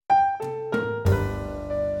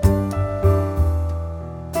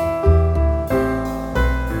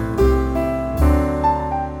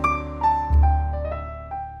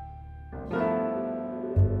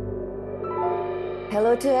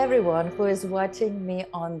to everyone who is watching me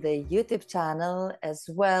on the YouTube channel, as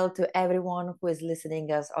well to everyone who is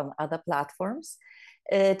listening us on other platforms.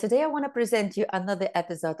 Today, I want to present you another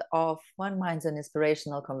episode of One Minds and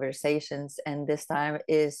Inspirational Conversations, and this time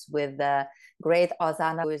is with the great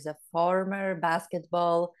Ozana, who is a former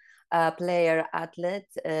basketball player, athlete,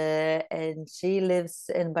 and she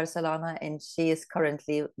lives in Barcelona, and she is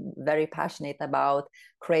currently very passionate about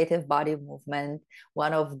creative body movement.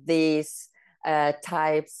 One of these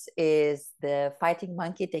types is the fighting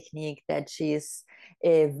monkey technique that she's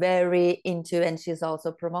very into, and she's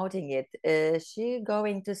also promoting it. She's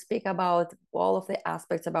going to speak about all of the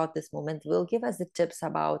aspects about this movement, will give us the tips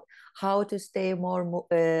about how to stay more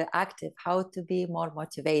active, how to be more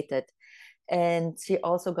motivated. And she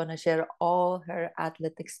also going to share all her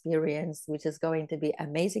athlete experience, which is going to be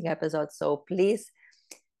amazing episode. So please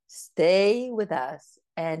stay with us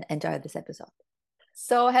and enjoy this episode.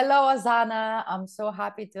 So hello, Ozana. I'm so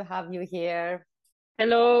happy to have you here.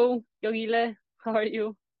 Hello, Yogile. How are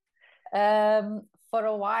you? For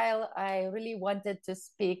a while, I really wanted to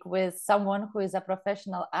speak with someone who is a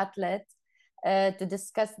professional athlete to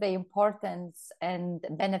discuss the importance and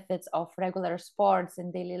benefits of regular sports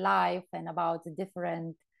in daily life and about the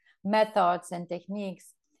different methods and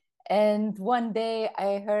techniques. And one day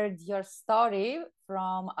I heard your story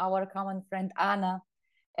from our common friend Anna,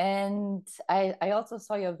 and I also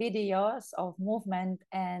saw your videos of movement,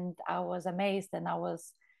 and I was amazed, and I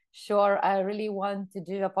was sure I really want to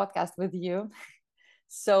do a podcast with you.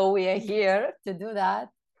 So we are here to do that.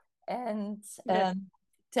 And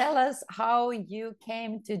tell us how you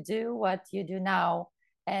came to do what you do now,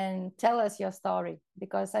 and tell us your story,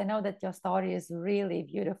 because I know that your story is really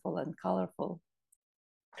beautiful and colorful.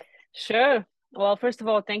 Sure. Well, first of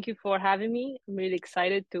all, thank you for having me. I'm really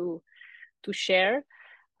excited to share.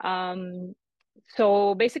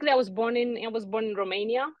 So basically, I was born in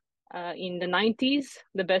Romania in the 90s,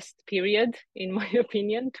 the best period, in my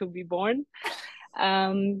opinion, to be born.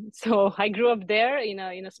 So I grew up there in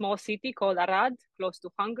a small city called Arad, close to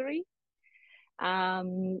Hungary,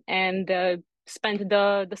 and spent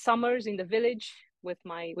the summers in the village with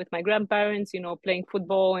my grandparents, playing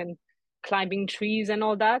football and climbing trees and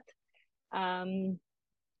all that. And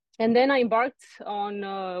then I embarked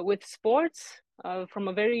on with sports from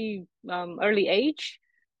a very early age.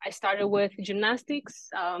 I started with gymnastics,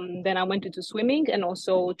 then I went into swimming and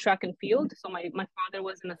also track and field. So my father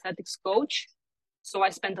was an athletics coach, so I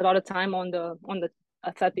spent a lot of time on the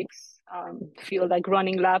athletics field, like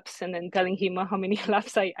running laps and then telling him how many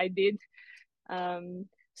laps I did.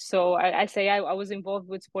 So I say I was involved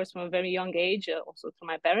with sports from a very young age, also through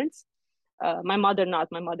my parents. My mother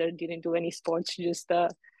not. My mother didn't do any sports. She just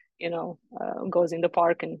goes in the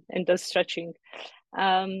park and does stretching.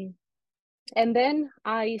 And then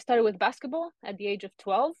I started with basketball at the age of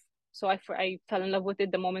 12. So I fell in love with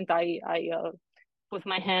it the moment I put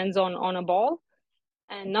my hands on a ball,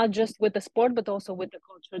 and not just with the sport, but also with the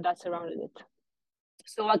culture that surrounded it.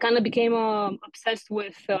 So I kind of became obsessed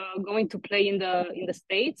with going to play in the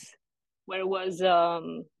States, where it was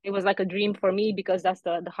like a dream for me, because that's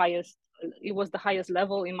the highest. It was the highest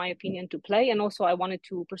level, in my opinion, to play, and also I wanted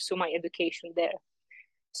to pursue my education there.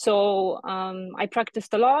 So I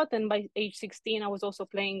practiced a lot, and by age 16, I was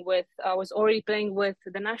already playing with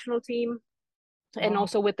the national team, and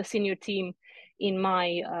also with the senior team in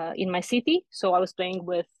my city. So I was playing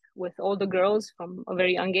with all the girls from a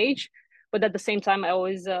very young age, but at the same time, I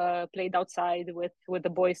always played outside with the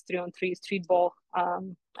boys, 3-on-3 street ball.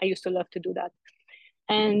 I used to love to do that,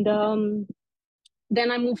 and then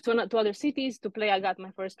I moved to other cities to play. I got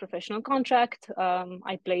my first professional contract.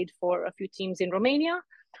 I played for a few teams in Romania,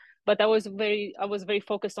 but I was very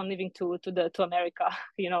focused on moving to America,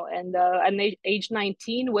 And at age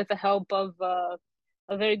 19, with the help of a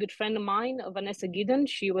very good friend of mine, Vanessa Gideon,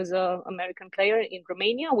 she was an American player in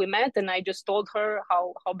Romania. We met, and I just told her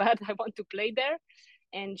how bad I want to play there,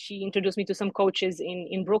 and she introduced me to some coaches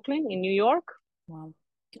in Brooklyn, in New York. Wow.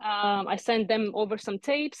 I sent them over some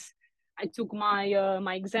tapes. I took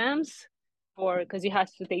my exams because you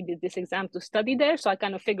have to take this exam to study there. So I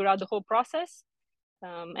kind of figured out the whole process,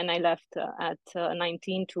 and I left at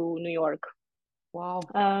 19 to New York. Wow.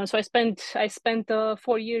 So I spent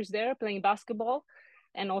 4 years there playing basketball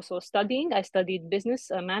and also studying. I studied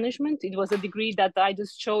business management. It was a degree that I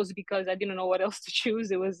just chose because I didn't know what else to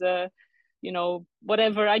choose. It was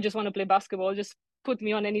whatever. I just want to play basketball. Just put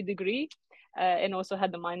me on any degree, and also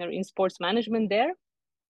had the minor in sports management there.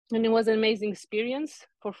 And it was an amazing experience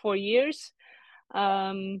for 4 years.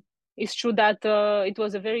 It's true that it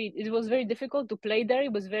was very difficult to play there.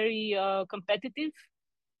 It was very competitive.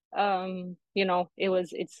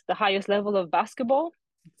 It's the highest level of basketball.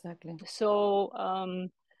 Exactly. So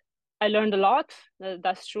I learned a lot.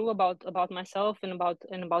 That's true about myself and about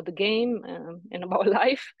the game, and about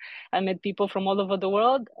life. I met people from all over the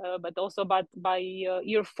world, but also by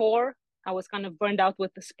year 4, I was kind of burned out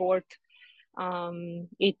with the sport.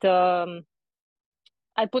 It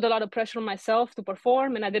I put a lot of pressure on myself to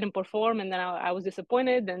perform, and I didn't perform, and then I was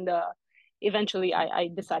disappointed. And eventually, I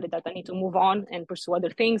decided that I need to move on and pursue other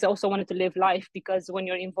things. I also wanted to live life, because when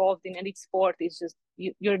you're involved in elite sport, it's just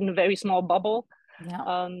you're in a very small bubble.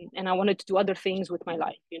 Yeah. And I wanted to do other things with my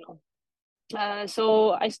life, you know.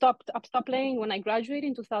 So I stopped playing when I graduated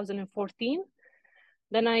in 2014.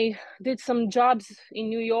 Then I did some jobs in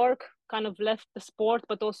New York, kind of left the sport,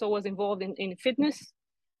 but also was involved in fitness.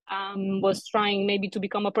 Was trying maybe to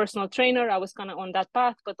become a personal trainer. I was kind of on that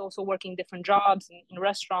path, but also working different jobs in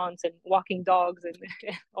restaurants and walking dogs and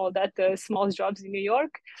all that small jobs in New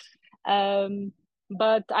York.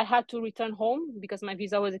 But I had to return home because my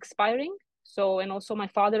visa was expiring. So, and also my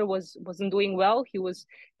father wasn't doing well. He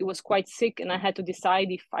was quite sick, and I had to decide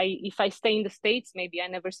if I stay in the States, maybe I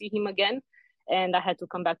never see him again, and I had to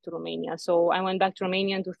come back to Romania. So I went back to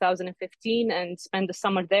Romania in 2015 and spent the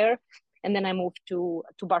summer there, and then I moved to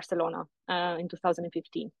Barcelona in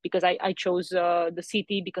 2015 because I chose the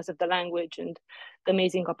city because of the language and the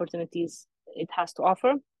amazing opportunities it has to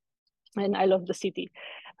offer, and I love the city.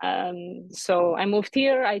 So I moved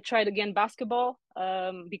here. I tried again basketball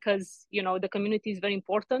because you know the community is very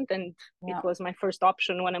important, and it Yeah. was my first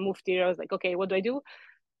option when I moved here. I was like, okay, what do I do?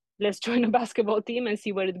 Let's join a basketball team and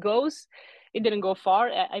see where it goes. It didn't go far.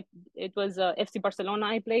 It was FC Barcelona.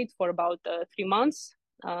 I played for about 3 months,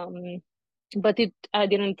 but I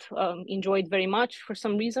didn't enjoy it very much for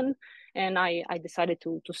some reason, and I decided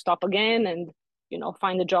to stop again and you know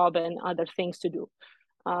find a job and other things to do.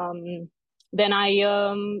 Um, then I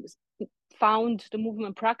found the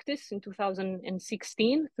movement practice in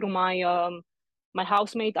 2016 through my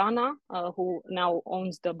housemate Anna, who now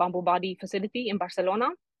owns the Bamboo Body facility in Barcelona,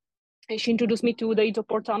 and she introduced me to the Ido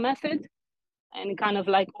Portal method, and it kind of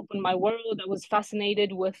like opened my world. I was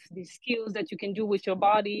fascinated with the skills that you can do with your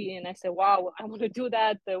body, and I said, "Wow, I want to do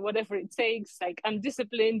that. Whatever it takes. Like I'm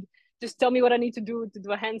disciplined. Just tell me what I need to do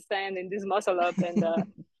a handstand and this muscle up." And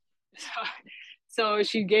so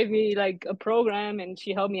she gave me like a program, and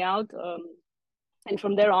she helped me out. And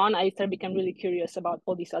from there on, I started become really curious about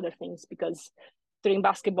all these other things, because during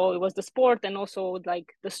basketball, it was the sport and also like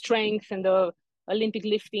the strength and the Olympic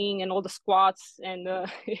lifting and all the squats and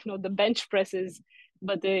you know the bench presses,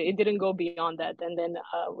 but it didn't go beyond that. And then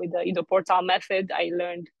with the Ido Portal method, I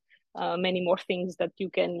learned many more things that you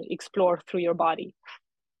can explore through your body.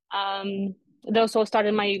 I also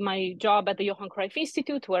started my job at the Johan Cruyff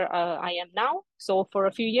Institute, where I am now. So for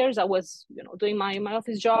a few years, I was doing my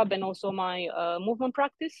office job and also my movement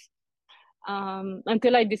practice,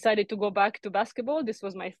 until I decided to go back to basketball. This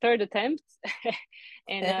was my third attempt,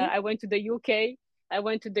 and Okay. I went to the UK. I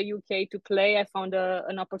went to the UK to play. I found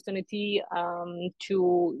an opportunity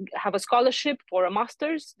to have a scholarship for a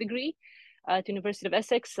master's degree at University of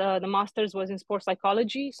Essex. The master's was in sports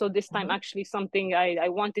psychology. So this time, Mhm. actually, something I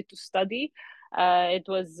wanted to study. It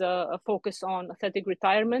was a focus on athletic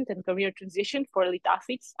retirement and career transition for elite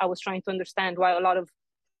athletes. I was trying to understand why a lot of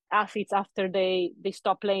athletes, after they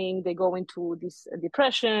stop playing, they go into this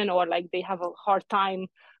depression, or like they have a hard time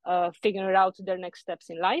figuring out their next steps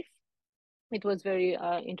in life. It was very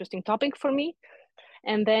interesting topic for me.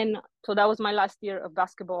 And then, so that was my last year of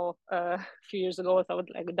basketball a few years ago. So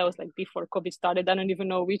that was like before COVID started. I don't even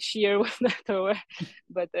know which year was that,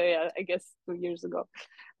 but yeah, I guess 2 years ago.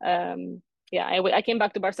 Yeah, I came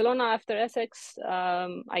back to Barcelona after Essex.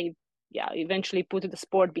 I eventually put the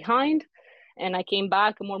sport behind, and I came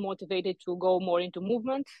back more motivated to go more into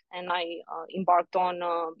movement, and I embarked on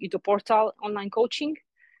Ido Portal online coaching.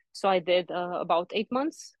 So I did about 8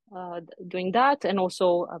 months doing that, and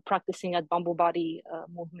also practicing at Bamboo Body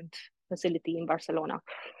movement facility in Barcelona.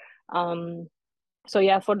 So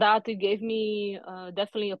yeah, for that it gave me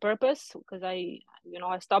definitely a purpose, because I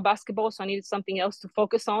stopped basketball, so I needed something else to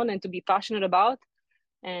focus on and to be passionate about.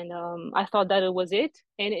 And I thought that it was it,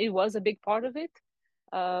 and it was a big part of it.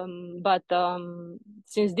 But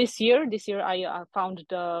since this year I found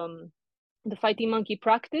the Fighting Monkey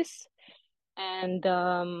practice, and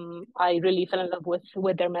I really fell in love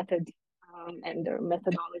with their method and their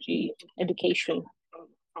methodology education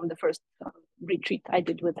from the first retreat I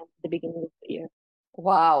did with them at the beginning of the year.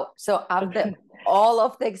 Wow. So after all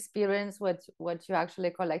of the experience, what you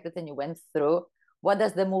actually collected and you went through, what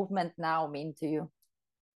does the movement now mean to you?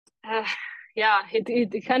 Uh, yeah,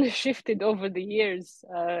 it kind of shifted over the years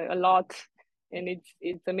a lot. and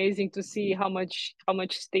it's amazing to see how much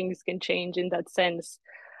things can change in that sense.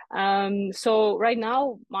 So right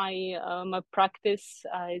now my practice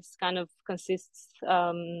is kind of consists.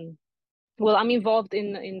 Well, I'm involved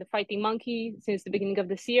in the Fighting Monkey since the beginning of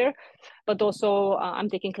this year, but also I'm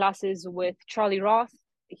taking classes with Charlie Roth.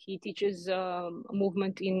 He teaches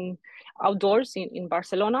movement in outdoors in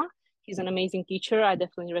Barcelona. He's an amazing teacher. I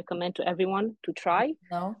definitely recommend to everyone to try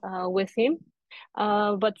No. with him.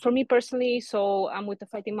 But for me personally, so I'm with the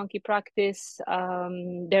Fighting Monkey practice.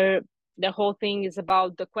 The whole thing is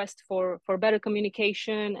about the quest for better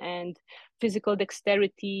communication and physical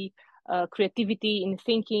dexterity, creativity in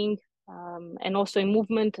thinking, and also in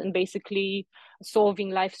movement, and basically solving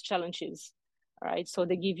life's challenges. Right. So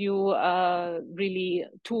they give you really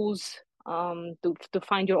tools to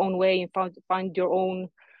find your own way and find your own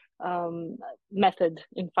method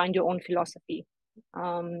and find your own philosophy.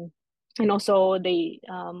 And also they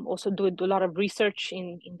also do a lot of research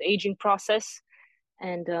in the aging process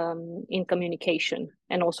and in communication,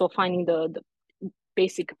 and also finding the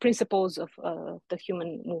basic principles of the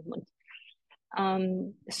human movement.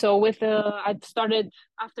 So with I've started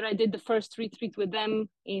after I did the first retreat with them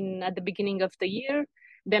at the beginning of the year.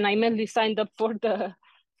 Then I immediately signed up for the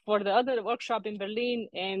other workshop in Berlin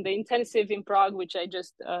and the intensive in Prague, which I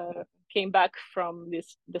just came back from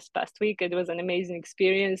this past week. It was an amazing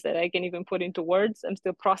experience that I can't even put into words. I'm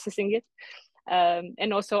still processing it.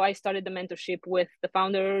 And also I started the mentorship with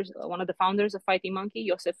one of the founders of Fighting Monkey,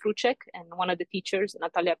 Josef Frucek, and one of the teachers,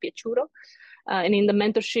 Natalia Piechuro. And in the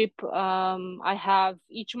mentorship, I have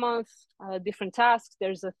each month different tasks.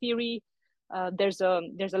 There's a theory, there's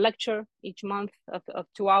a lecture each month of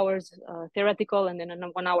 2 hours theoretical, and then a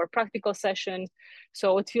 1 hour practical session.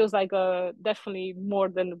 So it feels like definitely more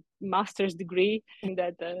than a master's degree.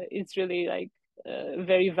 That it's really like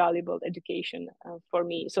very valuable education for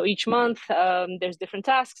me. So each month there's different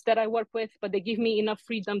tasks that I work with, but they give me enough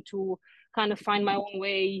freedom to kind of find my own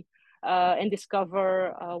way and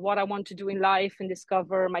discover what I want to do in life and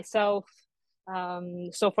discover myself.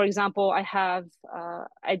 So for example, I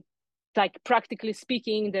like practically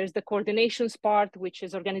speaking, there's the coordinations part, which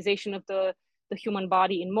is organization of the human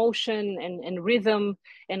body in motion and rhythm,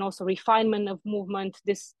 and also refinement of movement.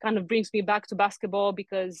 This kind of brings me back to basketball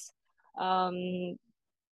because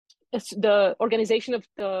it's the organization of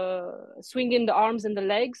the swinging the arms and the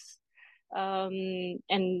legs,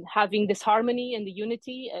 and having this harmony and the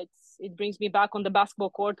unity. It brings me back on the basketball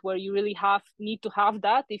court, where you really need to have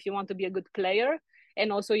that if you want to be a good player.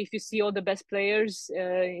 And also, if you see all the best players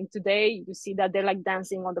in today, you see that they're like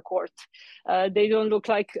dancing on the court. They don't look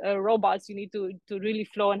like robots. You need to really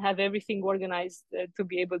flow and have everything organized to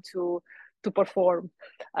be able to perform.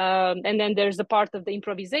 And then there's the part of the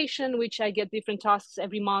improvisation, which I get different tasks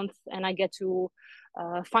every month, and I get to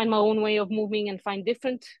find my own way of moving and find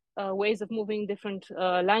different ways of moving, different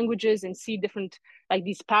languages, and see different like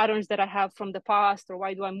these patterns that I have from the past, or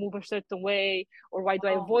why do I move a certain way, or why do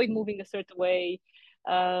I avoid moving a certain way.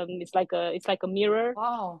 It's like a mirror.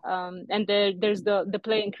 Wow. And there's the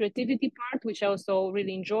play and creativity part, which I also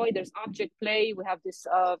really enjoy. There's object play. We have this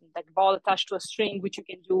like ball attached to a string, which you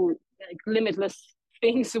can do like limitless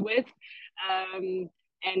things with.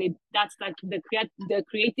 And that's like the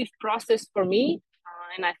creative process for me.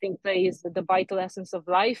 And I think play is the vital essence of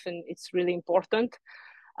life, and it's really important.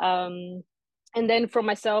 And then for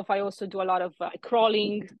myself, I also do a lot of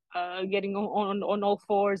crawling, getting on all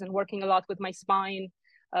fours and working a lot with my spine.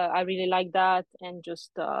 I really like that, and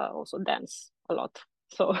just also dance a lot.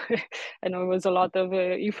 So I know it was a lot of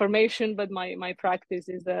information, but my practice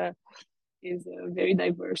is very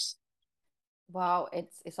diverse. Wow, it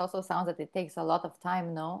also sounds that it takes a lot of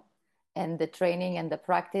time, no? And the training and the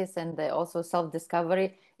practice and the also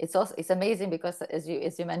self-discovery. It's amazing because as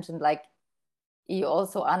you mentioned, like you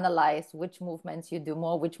also analyze which movements you do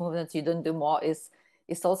more, which movements you don't do more. Is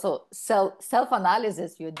also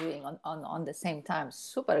self-analysis you're doing on the same time.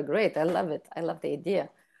 Super great. I love it. I love the idea.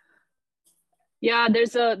 Yeah,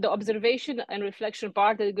 there's the observation and reflection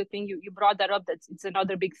part. A good thing you brought that up. It's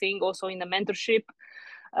another big thing also in the mentorship,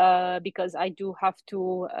 because I do have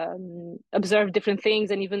to observe different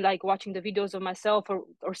things, and even like watching the videos of myself,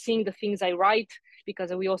 or seeing the things I write,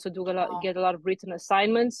 because we also get a lot of written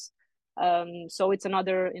assignments. So it's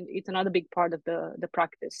another big part of the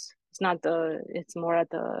practice. It's more at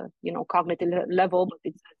the cognitive level, but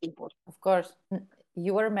it's important. Of course.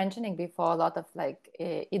 You were mentioning before a lot of like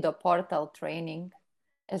Ido Portal training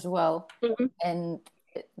as well. Mm-hmm. And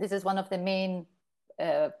this is one of the main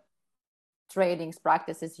trainings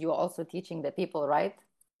practices you're also teaching the people, right?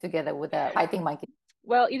 Together with the Fighting Monkey.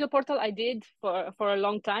 Well, Edo Portal I did for a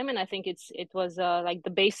long time, and I think it was like the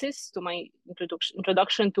basis to my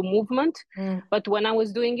introduction to movement. Mm. But when I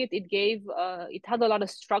was doing it, it had a lot of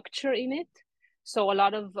structure in it, so a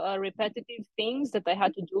lot of repetitive things that I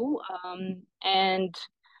had to do, and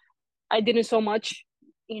I didn't so much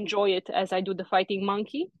enjoy it as I do the Fighting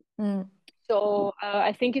Monkey. Mm. So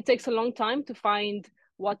I think it takes a long time to find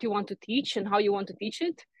what you want to teach and how you want to teach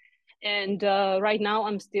it. And right now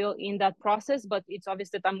I'm still in that process, but it's obvious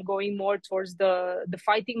that I'm going more towards the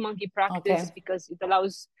Fighting Monkey practice Okay. because it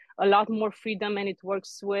allows a lot more freedom and it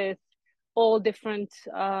works with all different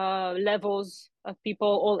levels of people,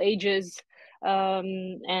 all ages.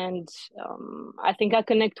 And I think I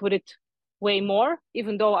connect with it way more,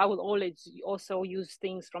 even though I will always also use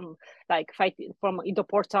things from like fight from Ido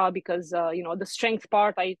Porta because the strength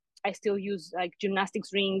part I still use like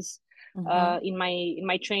gymnastics rings Mm-hmm. in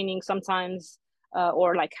my training sometimes,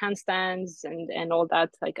 or like handstands and all that.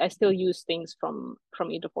 Like I still use things from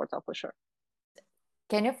Ido Porta for sure.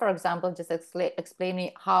 Can you, for example, just explain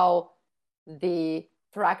me how the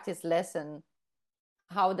practice lesson,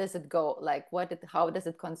 how does it go? Like how does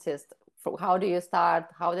it consist? How do you start?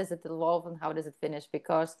 How does it evolve and how does it finish?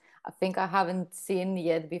 Because I think I haven't seen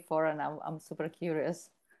yet before and I'm super curious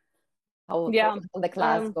how, for Yeah. example, the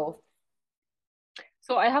class Um, go.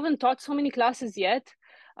 so I haven't taught so many classes yet.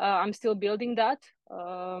 I'm still building that.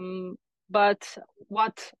 But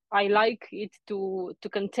what I like it to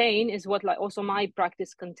contain is what like also my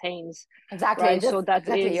practice contains, Exactly, right? So just that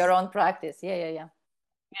exactly your is own practice. Yeah, yeah, yeah.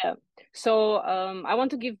 yeah. So I want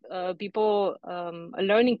to give people a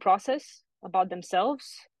learning process about themselves.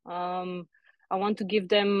 I want to give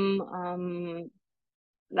them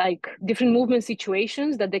like different movement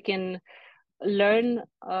situations that they can learn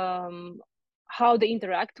how they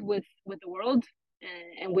interact with the world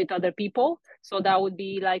and with other people. So that would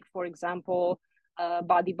be like, for example,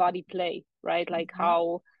 body play, right? Like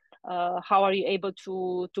Mm-hmm. how are you able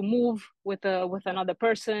to move with another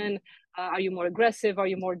person? Are you more aggressive? Are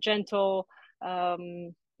you more gentle?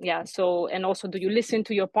 Yeah. So and also, do you listen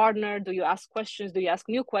to your partner? Do you ask questions? Do you ask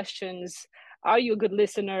new questions? Are you a good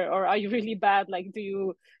listener or are you really bad? Like, do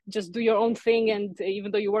you just do your own thing and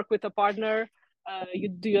even though you work with a partner,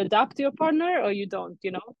 you adapt to your partner or you don't,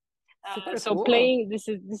 Super so cool. playing, this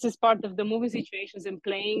is part of the moving situations and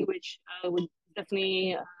playing, which would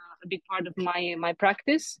definitely a big part of my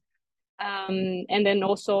practice. And then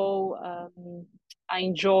also I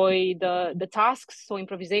enjoy the tasks, so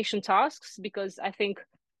improvisation tasks, because I think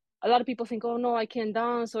a lot of people think, oh no, I can't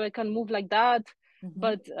dance or I can't move like that. Mm-hmm.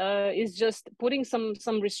 But it's just putting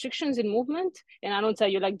some restrictions in movement, and I don't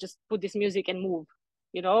tell you like just put this music and move.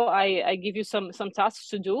 I give you some tasks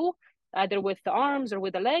to do, either with the arms or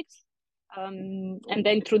with the legs, and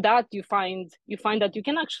then through that you find that you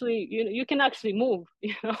can actually move.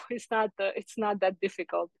 It's not that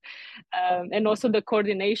difficult, and also the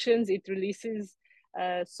coordinations, it releases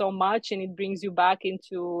so much and it brings you back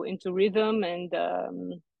into rhythm. And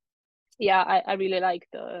yeah, I really like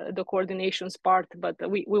the coordinations part, but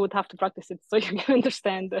we would have to practice it so you can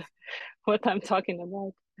understand what I'm talking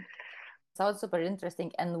about. Sounds super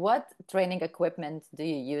interesting. And what training equipment do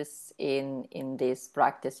you use in these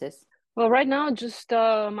practices? Well, right now, just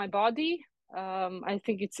my body. I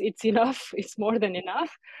think it's enough. It's more than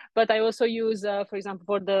enough. But I also use, for example,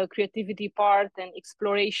 for the creativity part and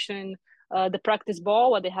exploration, the practice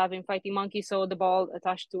ball, what they have in Fighting Monkey. So the ball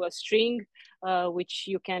attached to a string, which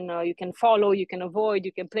you can follow, you can avoid,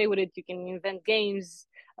 you can play with it, you can invent games.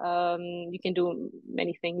 You can do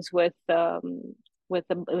many things with the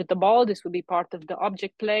ball. This would be part of the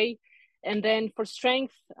object play. And then for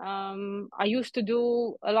strength, I used to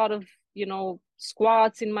do a lot of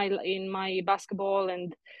squats in my basketball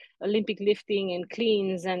and Olympic lifting and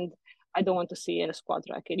cleans, and I don't want to see a squat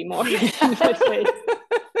rack anymore in my face.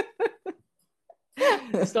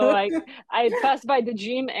 So I pass by the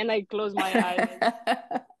gym and I close my eyelids.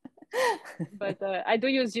 But I do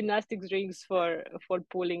use gymnastics rings for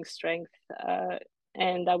pulling strength,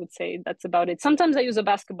 and I would say that's about it. Sometimes I use a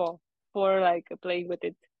basketball for like playing with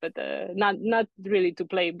it, but not really to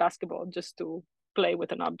play basketball, just to play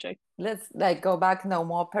with an object. Let's like go back now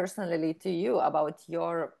more personally to you about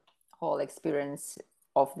your whole experience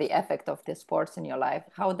of the effect of the sports in your life.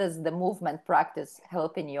 How does the movement practice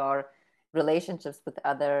help in your relationships with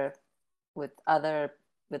other with other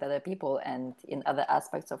people and in other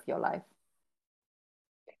aspects of your life?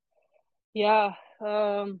 Yeah,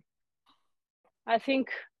 I think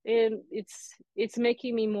it's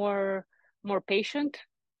making me more patient.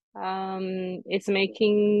 It's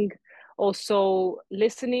making also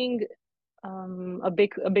listening a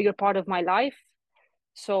bigger part of my life.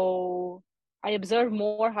 So I observe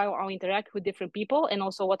more how I interact with different people, and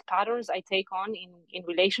also what patterns I take on in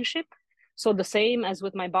relationship. So the same as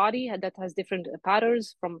with my body that has different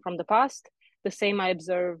patterns from the past, the same I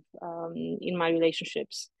observe in my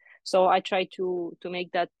relationships. So I try to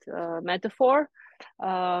make that metaphor,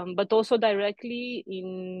 but also directly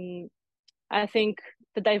in, I think,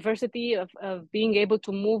 the diversity of being able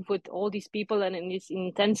to move with all these people. And in this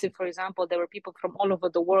intensive, for example, there were people from all over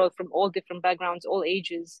the world, from all different backgrounds, all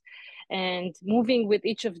ages, and moving with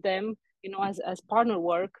each of them, as partner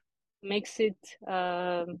work makes it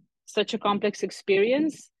such a complex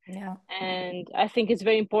experience. Yeah. And I think it's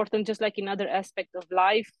very important, just like in other aspects of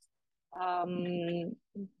life, um,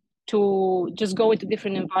 to just go into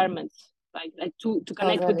different environments, like to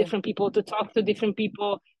connect with Totally. different people, to talk to different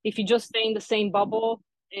people. If you just stay in the same bubble,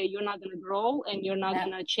 you're not going to grow, and you're not Yeah.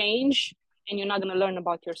 going to change, and you're not going to learn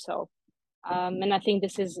about yourself. And I think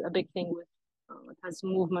this is a big thing with what has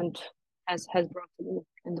movement has brought to me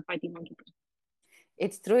in the fighting monkey.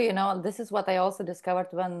 It's true, this is what I also discovered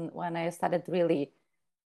when I started really,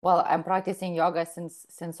 well, I'm practicing yoga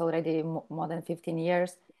since already more than 15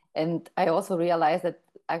 years. And I also realized that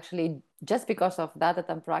actually just because of that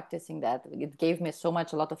I'm practicing that, it gave me so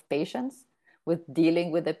much, a lot of patience with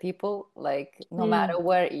dealing with the people, like no matter Mm.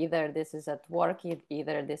 where, either this is at work,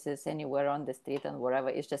 either this is anywhere on the street and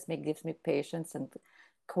wherever, gives me patience and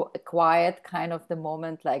quiet kind of the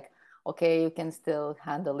moment, like, okay, you can still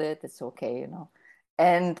handle it. It's okay.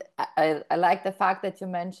 And I like the fact that you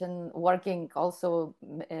mentioned working also,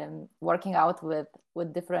 working out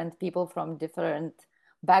with different people from different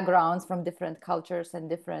backgrounds, from different cultures and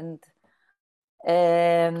different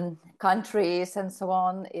countries and so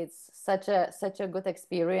on. It's such a good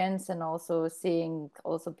experience, and also seeing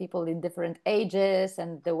also people in different ages,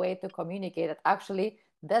 and the way to communicate it actually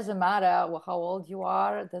doesn't matter how old you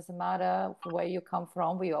are, doesn't matter where you come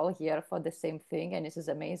from, we all here for the same thing, and this is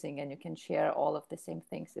amazing, and you can share all of the same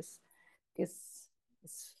things. Is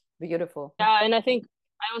beautiful. Yeah, and I think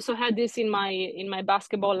I also had this in my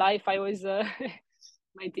basketball life. I always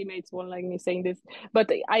my teammates won't like me saying this,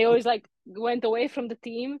 but I always like went away from the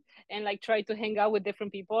team and like tried to hang out with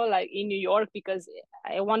different people like in New York, because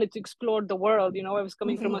I wanted to explore the world. I was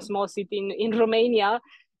coming from a Mhm. small city in Romania,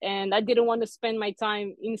 and I didn't want to spend my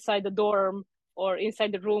time inside the dorm or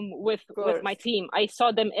inside the room with Of my course. team. I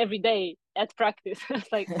saw them every day at practice.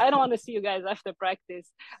 It's like, I don't want to see you guys after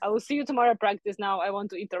practice. I will see you tomorrow at practice. Now I want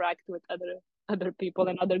to interact with other people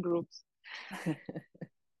and other groups.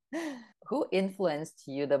 Who influenced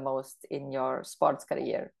you the most in your sports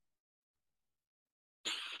career?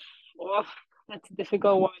 Oh, that's a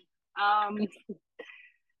difficult one. Um,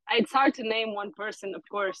 it's hard to name one person, of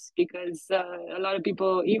course, because a lot of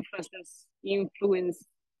people influence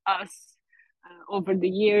us over the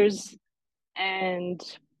years, and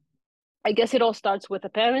I guess it all starts with the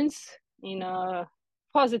parents in a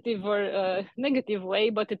positive or negative way,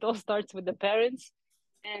 but it all starts with the parents,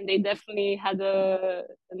 and they definitely had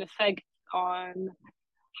an effect on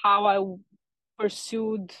how I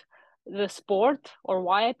pursued the sport, or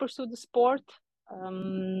why I pursued the sport.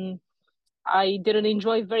 Um, I didn't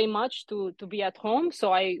enjoy very much to be at home,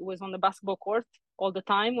 so I was on the basketball court all the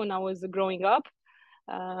time when I was growing up.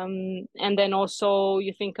 And then also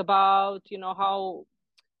you think about how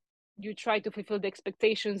you try to fulfill the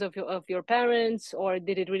expectations of your parents, or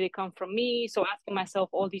did it really come from me? So asking myself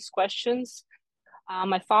all these questions.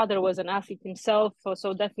 My father was an athlete himself,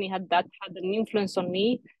 so definitely had an influence on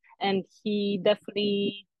me, and he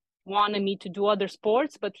definitely wanted me to do other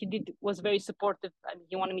sports, but was very supportive. I mean,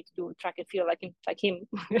 he wanted me to do track and field like him,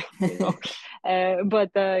 you know.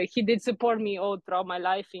 But he did support me all throughout my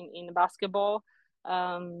life in basketball,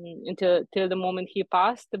 until till the moment he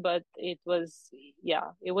passed. But it was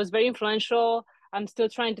very influential. I'm still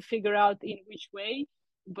trying to figure out in which way,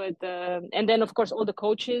 but and then of course all the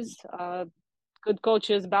coaches, good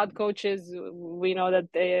coaches, bad coaches. We know that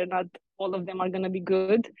they're not all of them are going to be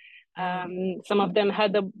good. Mm. Some of them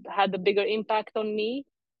had a bigger impact on me,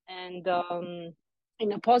 and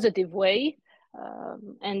in a positive way.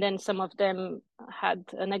 And then some of them had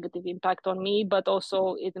a negative impact on me, but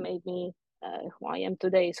also it made me who I am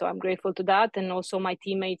today. So I'm grateful to that, and also my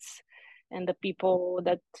teammates and the people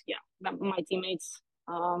my teammates.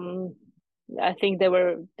 I think they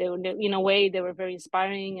were in a way they were very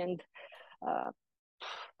inspiring, and uh,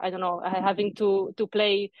 I don't know, having to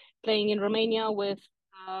playing in Romania with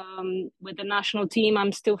the national team.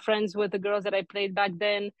 I'm still friends with the girls that I played back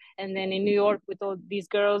then, and then in New York with all these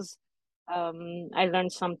girls. I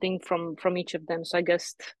learned something from each of them. So I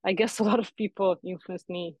guess a lot of people influenced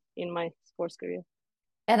me in my sports career.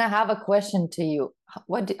 And I have a question to you.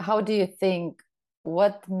 How do you think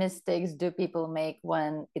what mistakes do people make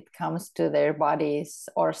when it comes to their bodies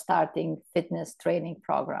or starting fitness training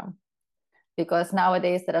program? Because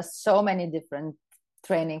nowadays there are so many different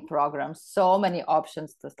training programs, so many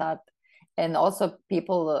options to start. And also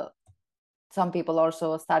some people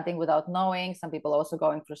also starting without knowing, some people also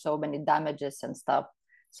going through so many damages and stuff.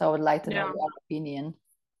 So I would like to know your opinion.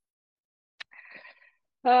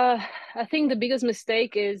 I think the biggest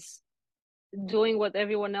mistake is doing what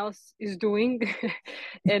everyone else is doing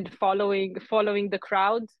and following the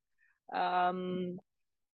crowd. I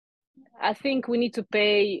think we need to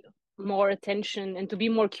pay more attention and to be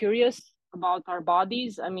more curious about our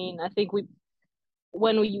bodies. I mean, I think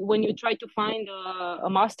when you try to find a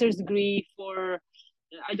master's degree for,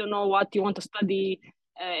 I don't know what you want to study,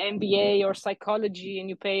 MBA or psychology, and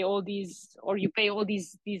you pay all these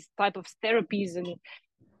type of therapies, and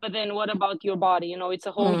but then what about your body? You know, it's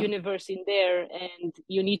a whole universe in there, and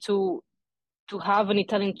you need to have an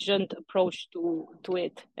intelligent approach to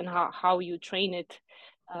it and how you train it.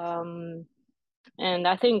 And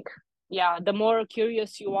I think, yeah, the more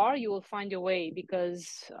curious you are, you will find your way,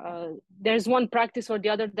 because there's one practice or the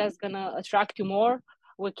other that's gonna attract you more.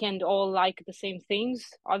 We can't all like the same things,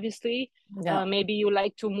 obviously. Maybe you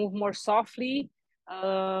like to move more softly,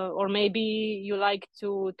 or maybe you like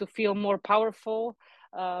to feel more powerful,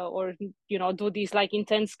 or do these like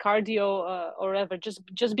intense cardio, or whatever.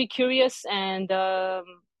 Just be curious, and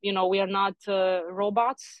we are not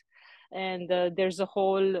robots, and there's a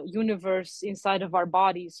whole universe inside of our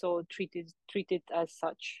body, so treat it as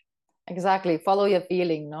such. Exactly, follow your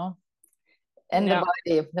feeling, no? And the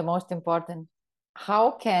body, the most important.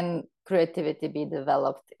 How can creativity be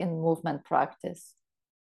developed in movement practice?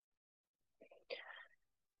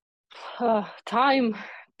 Time,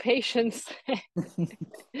 patience.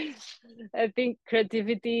 I think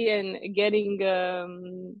creativity and getting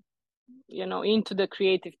into the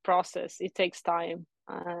creative process, it takes time.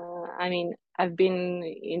 I mean, I've been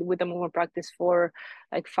with the movement practice for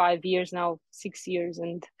like 5 years now, 6 years,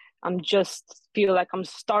 and I'm just feel like I'm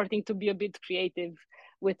starting to be a bit creative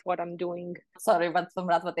with what I'm doing. Sorry, but from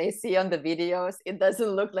what I see on the videos, it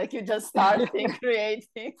doesn't look like you just starting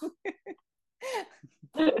creating.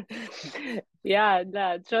 Yeah,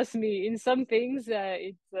 trust me, in some things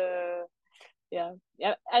it's yeah,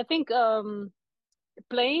 I think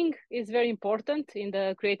playing is very important in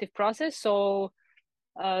the creative process. So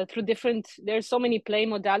there's so many play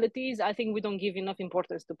modalities. I think we don't give enough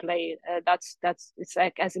importance to play. That's it's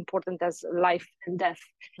like as important as life and death,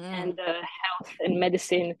 and health and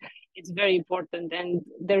medicine. It's very important, and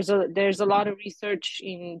there's a lot of research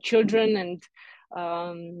in children, and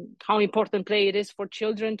how important play it is for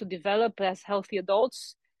children to develop as healthy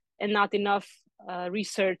adults, and not enough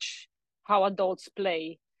research how adults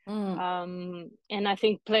play. And I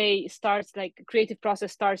think play starts, like creative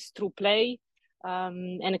process starts through play,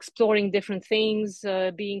 and exploring different things,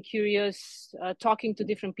 being curious, talking to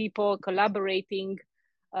different people, collaborating.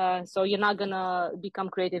 So you're not gonna become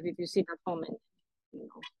creative if you sit at home and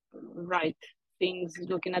write things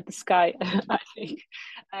looking at the sky.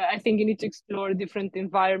 I think you need to explore different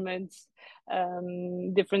environments,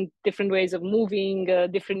 different ways of moving,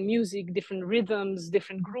 different music, different rhythms,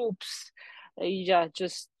 different groups. Yeah,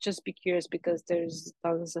 just be curious, because there's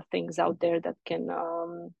tons of things out there that can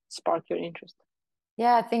spark your interest.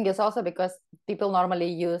 Yeah, I think it's also because people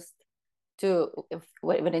normally used to,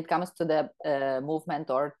 when it comes to the movement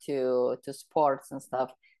or to sports and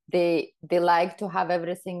stuff, they like to have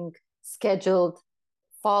everything scheduled,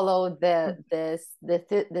 follow the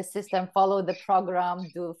system, follow the program,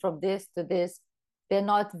 do from this to this. They're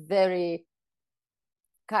not very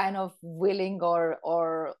kind of willing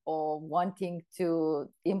or wanting to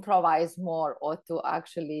improvise more, or to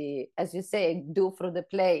actually, as you say, do through the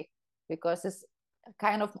play, because it's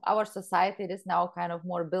kind of, our society is now kind of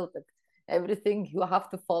more built that everything you have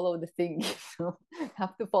to follow the thing,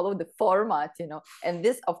 have to follow the format, and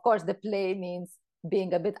this, of course, the play means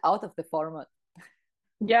being a bit out of the format.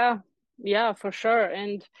 Yeah, for sure.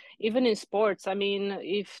 And even in sports, I mean,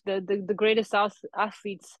 if the greatest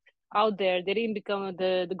athletes out there, they didn't become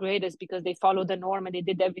the greatest because they followed the norm and they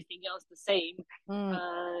did everything else the same.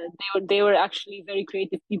 They were actually very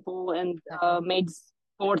creative people, and made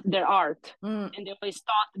sport their art. And they always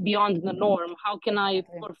thought beyond the norm. How can I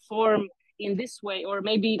perform in this way? Or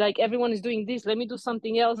maybe like everyone is doing this, let me do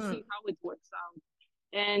something else, see how it works out.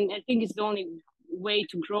 And I think it's the only way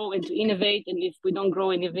to grow and to innovate. And if we don't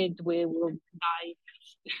grow and innovate, we will die.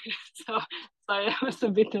 So Sorry, I was a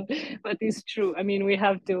bit, but it's true. I mean, we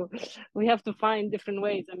have to find different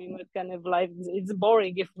ways. I mean, what kind of life? It's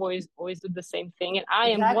boring if boys always do the same thing, and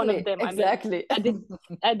I am one of Exactly, them. I mean, exactly.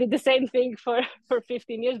 I did the same thing for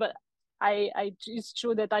 15 years, but it's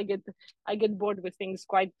true that I get bored with things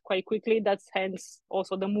quite quickly. That's hence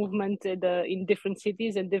also the movement in different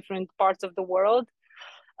cities and different parts of the world.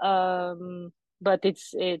 But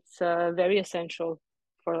it's very essential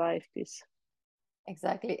for life. This.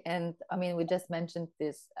 Exactly. And I mean, we just mentioned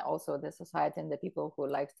this also, the society and the people who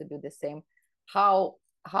likes to do the same. How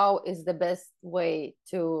is the best way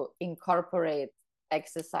to incorporate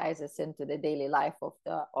exercises into the daily life of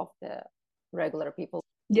the regular people?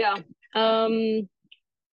 Yeah. I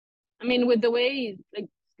mean, with the way like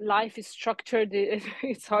life is structured,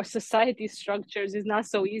 it's our society structures. It's not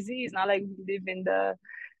so easy. It's not like we live in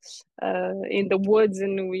the woods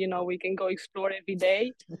and we can go explore every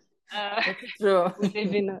day. That's true. We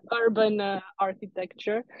live in urban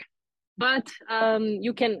architecture, but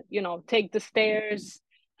you can take the stairs.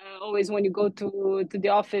 Always when you go to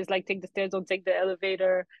the office, like take the stairs, don't take the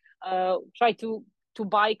elevator. Try to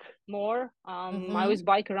bike more. I always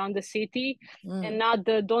bike around the city, and not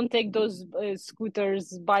don't take those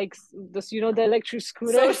scooters, bikes. The electric So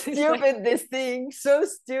scooters. stupid, this thing. So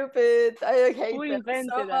stupid. I hate Who them so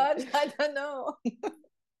invented that? much. I don't know.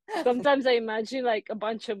 Sometimes I imagine like a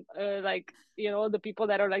bunch of the people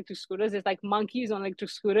that are electric scooters. It's like monkeys on electric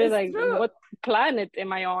scooters. It's Like, true. what planet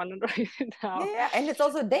am I on right now? Yeah, and it's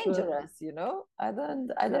also So, dangerous, you know? I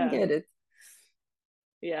don't yeah. get it.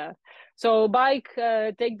 Yeah. So bike,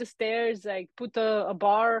 take the stairs, like put a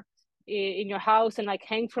bar in your house and like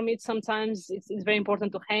hang from it. Sometimes it's very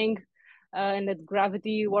important to hang and let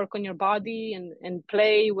gravity work on your body and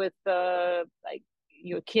play with like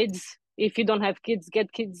your kids. If you don't have kids,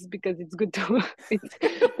 get kids because it's good to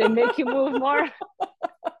they make you move more.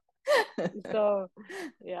 So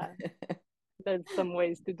yeah, there's some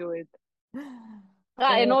ways to do it.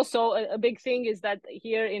 And also a big thing is that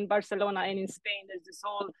here in Barcelona and in Spain, there's this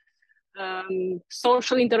whole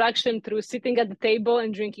social interaction through sitting at the table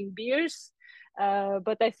and drinking beers.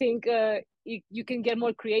 But I think you can get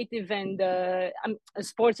more creative, and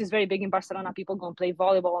sports is very big in Barcelona. People go and play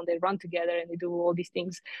volleyball and they run together and they do all these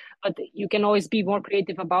things. But you can always be more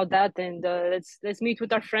creative about that, and let's meet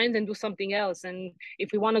with our friends and do something else. And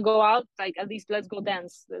if we want to go out, like at least let's go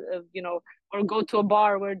dance, or go to a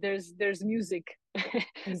bar where there's music, so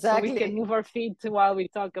we can Exactly. move our feet while we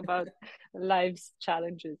talk about life's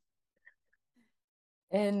challenges.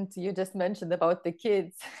 And you just mentioned about the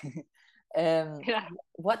kids. Yeah.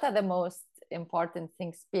 What are the most important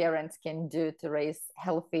things parents can do to raise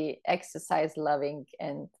healthy, exercise loving,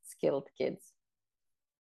 and skilled kids?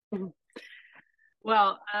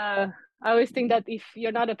 Well, I always think that if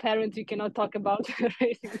you're not a parent, you cannot talk about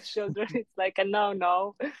raising children. It's like a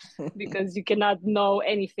no, because you cannot know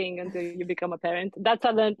anything until you become a parent.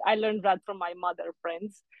 I learned that from my mother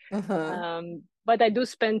friends. But I do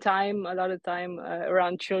spend a lot of time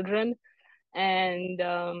around children, and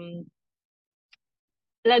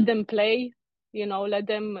let them play. Let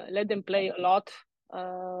them play a lot.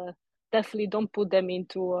 Definitely don't put them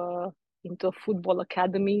into a football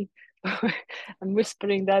academy. I'm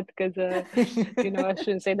whispering that because I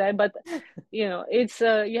shouldn't say that, but it's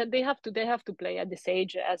they have to play at this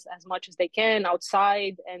age as much as they can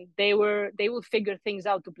outside, and they will figure things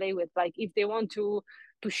out to play with. Like if they want to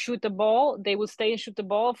shoot a ball, they will stay and shoot the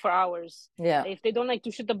ball for hours. Yeah. If they don't like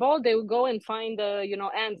to shoot the ball, they will go and find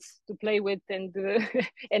ants to play with and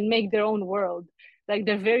and make their own world. Like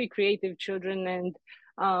they're very creative children, and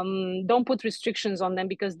don't put restrictions on them,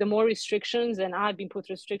 because the more restrictions, and I've been put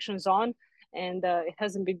restrictions on, and it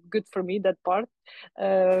hasn't been good for me, that part.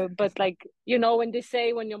 But like when they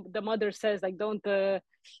say, the mother says like don't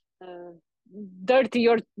dirty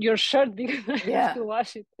your shirt because I have to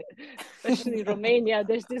wash it, especially in Romania.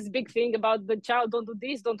 There's this big thing about the child, don't do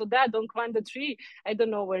this, don't do that, don't climb the tree. I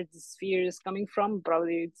don't know where this fear is coming from.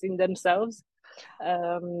 Probably it's in themselves.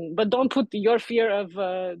 But don't put your fear of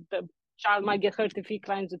the child might get hurt if he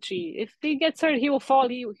climbs a tree. If he gets hurt, he will fall.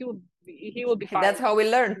 He will be fine. That's how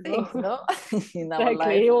we learn things, no? In our Exactly.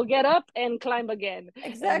 life. He will get up and climb again.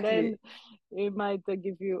 Exactly. And then it might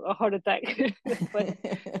give you a heart attack. But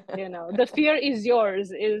the fear is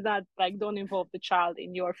yours. It's not like, don't involve the child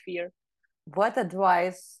in your fear. What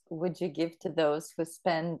advice would you give to those who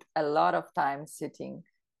spend a lot of time sitting,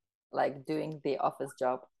 like doing the office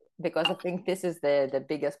job? Because I think this is the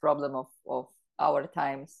biggest problem of our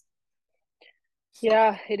times.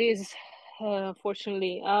 Yeah, it is,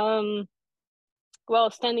 fortunately.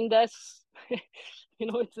 Well, standing desks,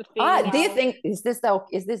 it's a thing now. Do you think is this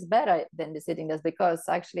better than the sitting desk? Because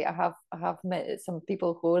actually, I have met some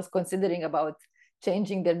people who was considering about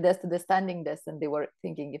changing their desk to the standing desk, and they were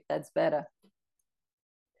thinking if that's better.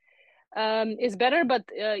 It's better, but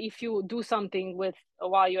if you do something with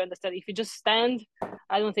while you understand, if you just stand,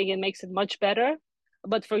 I don't think it makes it much better.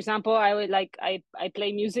 But for example, I would like I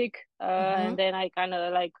play music, and then I kind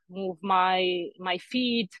of like move my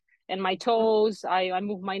feet and my toes. I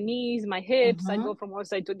move my knees, my hips. I go from one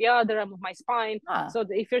side to the other. I move my spine. So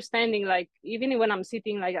if you're standing, like even when I'm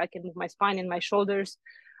sitting, like I can move my spine and my shoulders,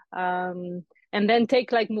 and then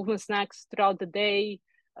take like movement snacks throughout the day.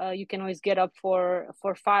 You can always get up for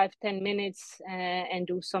 5-10 minutes and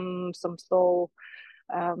do some slow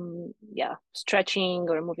stretching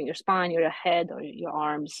or moving your spine, your head, or your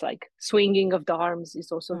arms. Like swinging of the arms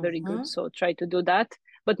is also very good, so try to do that.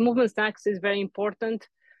 But movement snacks is very important.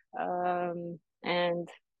 And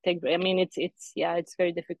I mean, it's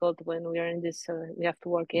very difficult when we are in this we have to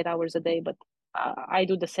work 8 hours a day, but I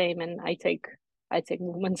do the same, and I take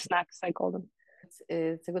movement snacks, I call them.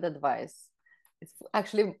 It's a good advice. It's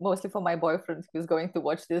actually mostly for my boyfriend who's going to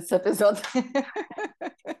watch this episode.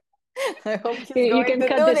 I hope he's going to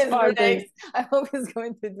do this breaks. I hope he's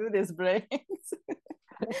going to do this breaks.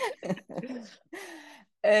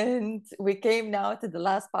 And we came now to the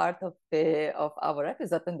last part of our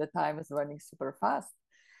episode, and the time is running super fast.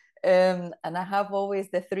 And I have always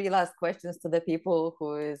the 3 last questions to the people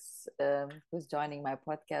who's joining my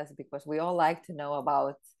podcast, because we all like to know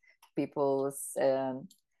about people's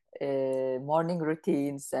morning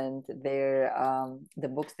routines and their the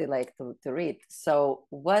books they like to read. So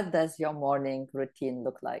what does your morning routine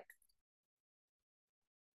look like?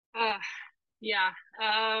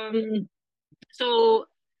 So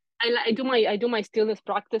I do my stillness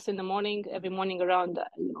practice in the morning, every morning around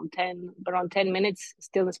 10 minutes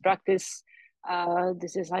stillness practice.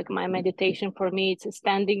 This is like my meditation for me. It's a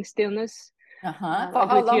standing stillness. For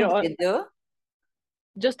how long do you do?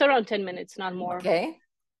 Just around 10 minutes, not more. Okay.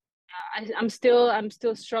 I'm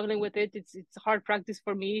still struggling with it. It's a hard practice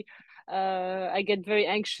for me. I get very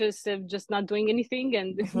anxious of just not doing anything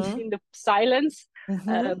and in the silence.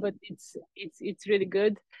 But it's really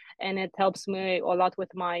good, and it helps me a lot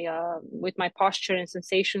with my posture and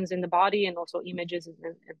sensations in the body, and also images and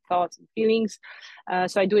thoughts and feelings.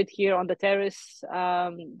 So I do it here on the terrace,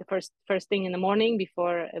 the first thing in the morning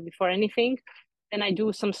before anything. And I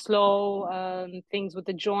do some slow things with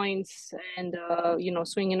the joints and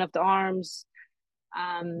swinging of the arms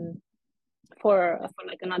for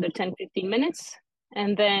like another 10-15 minutes,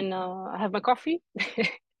 and then I have my coffee.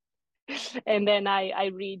 And then I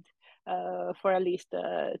read for at least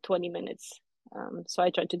 20 minutes. So I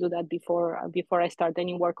try to do that before I start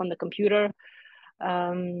any work on the computer.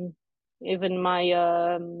 Even my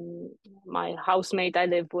housemate, I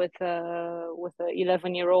live with a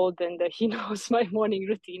 11-year-old, and he knows my morning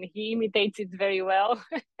routine. He imitates it very well.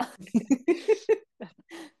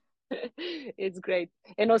 It's great.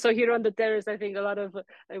 And also here on the terrace, I think a lot of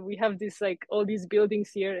we have this like all these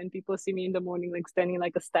buildings here, and people see me in the morning like standing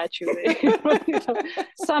like a statue.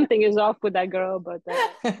 Something is off with that girl, but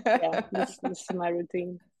this is my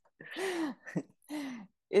routine.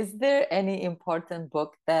 Is there any important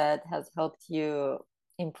book that has helped you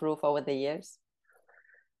improve over the years?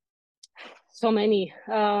 So many.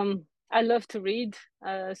 I love to read.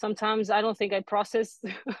 Sometimes I don't think I process.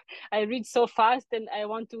 I read so fast, and I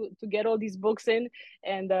want to get all these books in.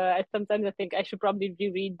 And sometimes I think I should probably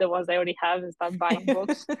reread the ones I already have and start buying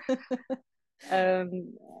books.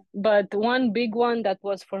 But one big one that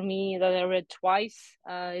was for me that I read twice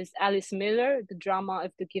is Alice Miller, The Drama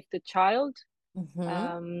of the Gifted Child.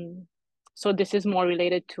 So this is more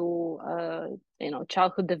related to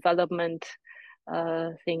childhood development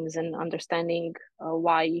things, and understanding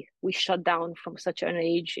why we shut down from such an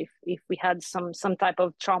age if we had some type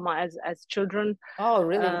of trauma as children. Oh,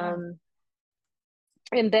 really?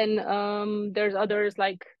 And then there's others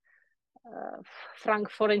like Frank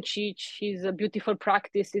Forencich. He's a Beautiful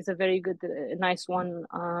Practice is a very good nice one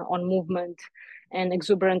on movement and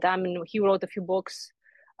exuberant. I mean, he wrote a few books.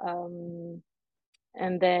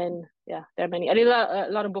 And then there are many. I read a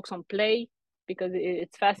lot of books on play because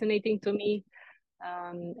it's fascinating to me.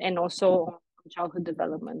 And also on childhood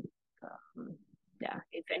development.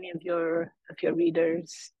 If any of your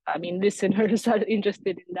readers, I mean listeners, are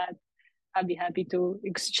interested in that, I'd be happy to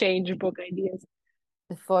exchange book ideas.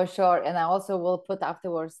 For sure. And I also will put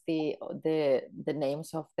afterwards the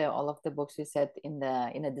names of all of the books you said in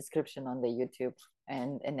the description on the YouTube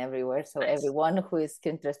and everywhere, so nice. Everyone who is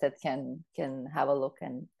interested can have a look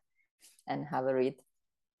and have a read.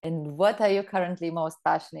 And what are you currently most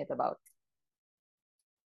passionate about?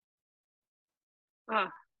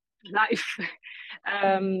 life.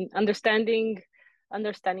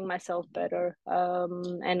 Understanding myself better,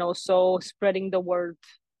 and also spreading the word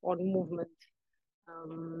on movement.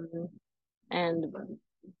 And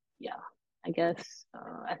yeah, I guess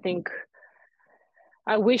I think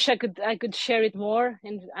I wish I could share it more,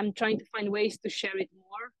 and I'm trying to find ways to share it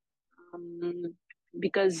more,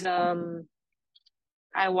 because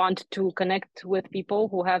I want to connect with people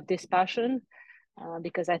who have this passion,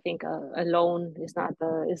 because I think alone is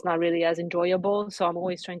not really as enjoyable. So I'm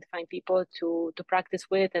always trying to find people to practice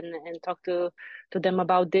with and talk to them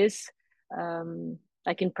about this.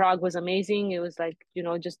 Like in Prague was amazing. It was like, you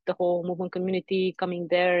know, just the whole movement community coming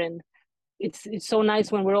there, and it's so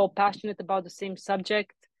nice when we're all passionate about the same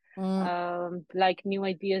subject. Like new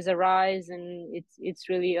ideas arise, and it's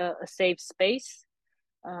really a safe space.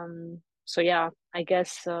 So yeah, I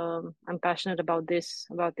guess I'm passionate about this,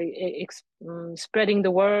 about the spreading the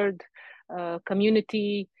word,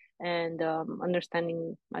 community, and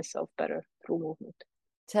understanding myself better through movement.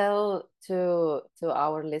 Tell to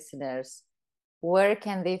our listeners, where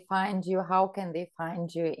can they find you? How can they find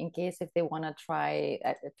you in case if they want to try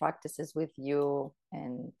practices with you?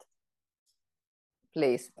 And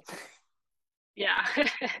please. Yeah.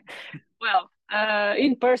 Well,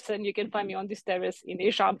 in person, you can find me on this terrace in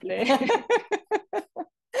Eixample.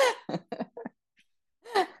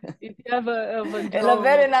 If you have a drone, in a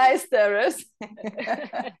very nice terrace.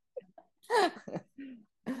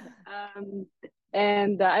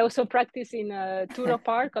 And I also practice in Tura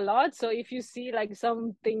Park a lot. So if you see like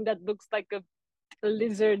something that looks like a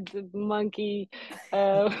lizard, monkey,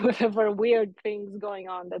 whatever weird things going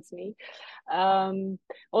on, that's me.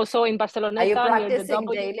 Also in Barceloneta. Are you practicing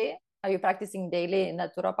daily? Are you practicing daily in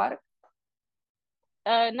Tura Park?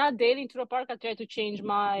 Not daily in Tura Park. I try to change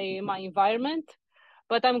my environment,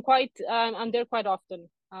 but I'm there quite often.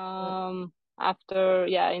 After,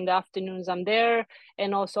 in the afternoons I'm there,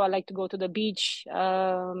 and also I like to go to the beach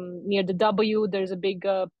near the W. There's a big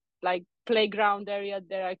like playground area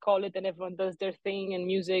there, I call it, and everyone does their thing and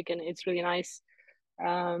music, and it's really nice.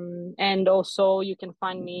 And also you can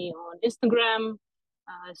find me on Instagram,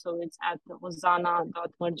 so it's at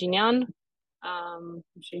ozana.marginian.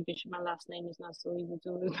 My last name is not so easy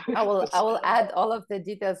to I will add all of the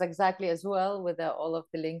details exactly as well with all of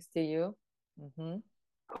the links to you.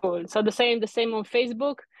 Cool. So the same on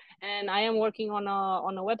Facebook, and I am working on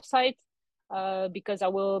a website, because I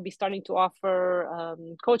will be starting to offer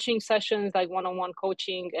coaching sessions, like one-on-one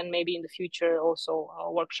coaching, and maybe in the future also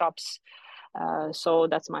workshops. So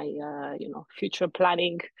that's my future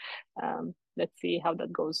planning. Let's see how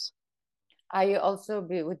that goes. Are you also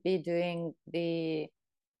would be doing the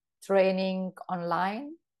training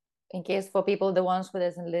online in case for people, the ones who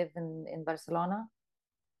doesn't live in Barcelona?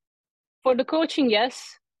 For the coaching,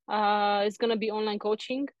 yes. It's going to be online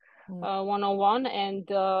coaching, one-on-one, and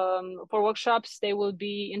for workshops, they will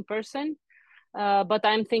be in person. But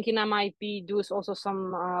I'm thinking I might do also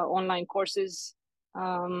some online courses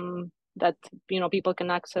that people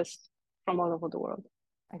can access from all over the world.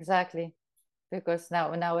 Exactly, because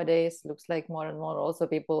nowadays looks like more and more also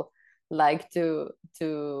people like to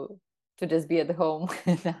just be at home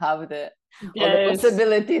and have the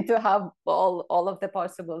possibility to have all of the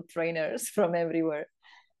possible trainers from everywhere.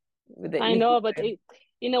 I know, but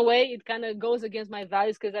in a way it kind of goes against my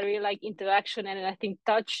values, because I really like interaction, and I think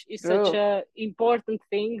touch is such a important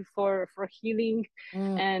thing for healing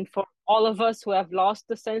and for all of us who have lost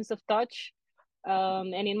the sense of touch.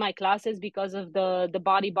 And in my classes, because of the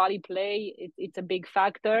body play, it's a big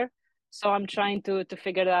factor. So I'm trying to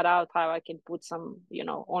figure that out, how I can put some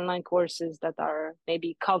online courses that are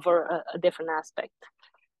maybe cover a different aspect.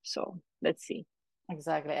 So let's see.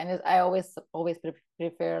 Exactly. And I always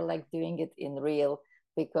prefer like doing it in real,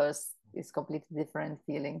 because it's completely different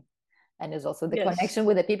feeling. And there's also the connection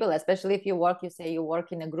with the people, especially if you say you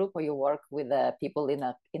work in a group or you work with people in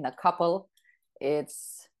a couple.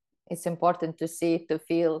 It's important to see, to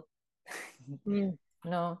feel,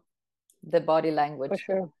 the body language, for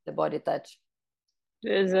sure, the body touch.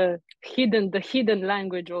 There's the hidden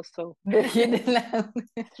language also. The hidden language.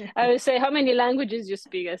 I would say, how many languages you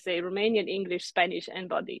speak? I say Romanian, English, Spanish, and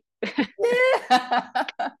body.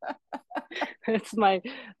 That's my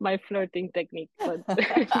flirting technique. But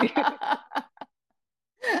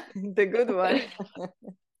the good one.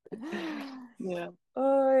 Yeah.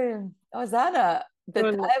 Oh, Zana,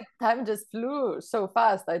 the time just flew so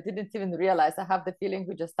fast. I didn't even realize. I have the feeling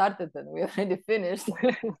we just started and we already finished.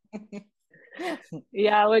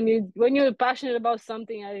 Yeah, when you're passionate about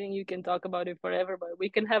something, I think you can talk about it forever, but we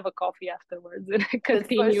can have a coffee afterwards and That's for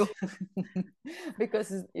continue. sure.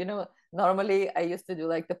 Because normally I used to do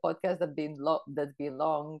like the podcast that been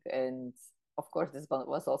long, and of course this one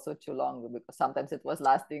was also too long because sometimes it was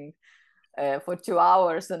lasting for 2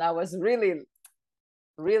 hours, and I was really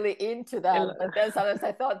into that. But then sometimes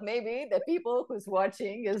I thought maybe the people who's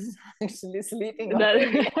watching is actually sleeping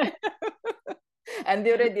already. That, And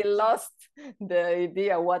they already lost the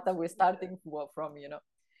idea what are we starting from. yeah.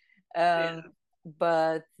 um,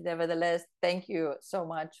 but nevertheless, thank you so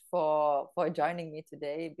much for joining me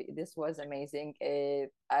today. This was amazing.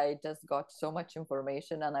 I just got so much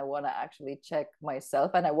information, and I want to actually check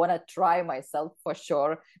myself, and I want to try myself for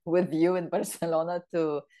sure with you in Barcelona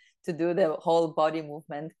to do the whole body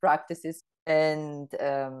movement practices. And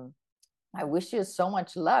I wish you so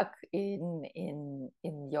much luck in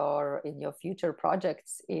your future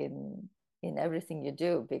projects, in everything you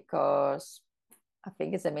do, because I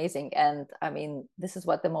think it's amazing. And I mean, this is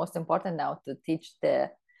what the most important now, to teach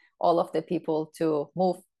all of the people to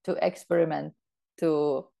move, to experiment,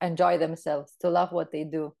 to enjoy themselves, to love what they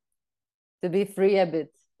do, to be free a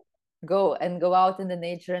bit, go out in the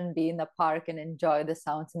nature and be in a park and enjoy the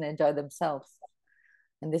sounds and enjoy themselves.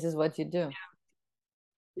 And this is what you do.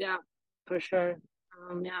 Yeah, for sure.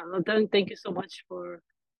 Yeah, well, then thank you so much for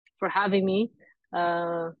having me.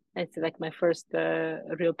 It's like my first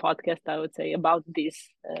real podcast, I would say, about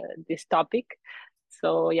this topic.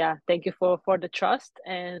 So yeah, thank you for the trust,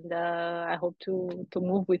 and I hope to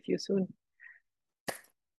move with you soon.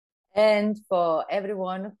 And for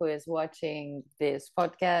everyone who is watching this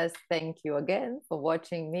podcast, thank you again for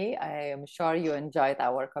watching me. I am sure you enjoyed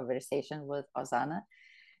our conversation with Ozana.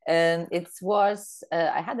 And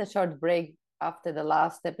I had a short break after the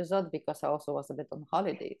last episode because I also was a bit on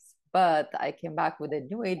holidays. But I came back with the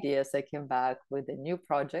new ideas, I came back with the new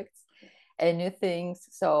projects and new things.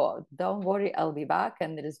 So don't worry, I'll be back,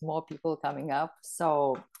 and there is more people coming up.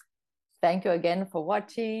 So thank you again for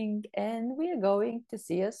watching, and we are going to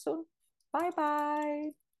see you soon. Bye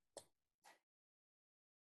bye.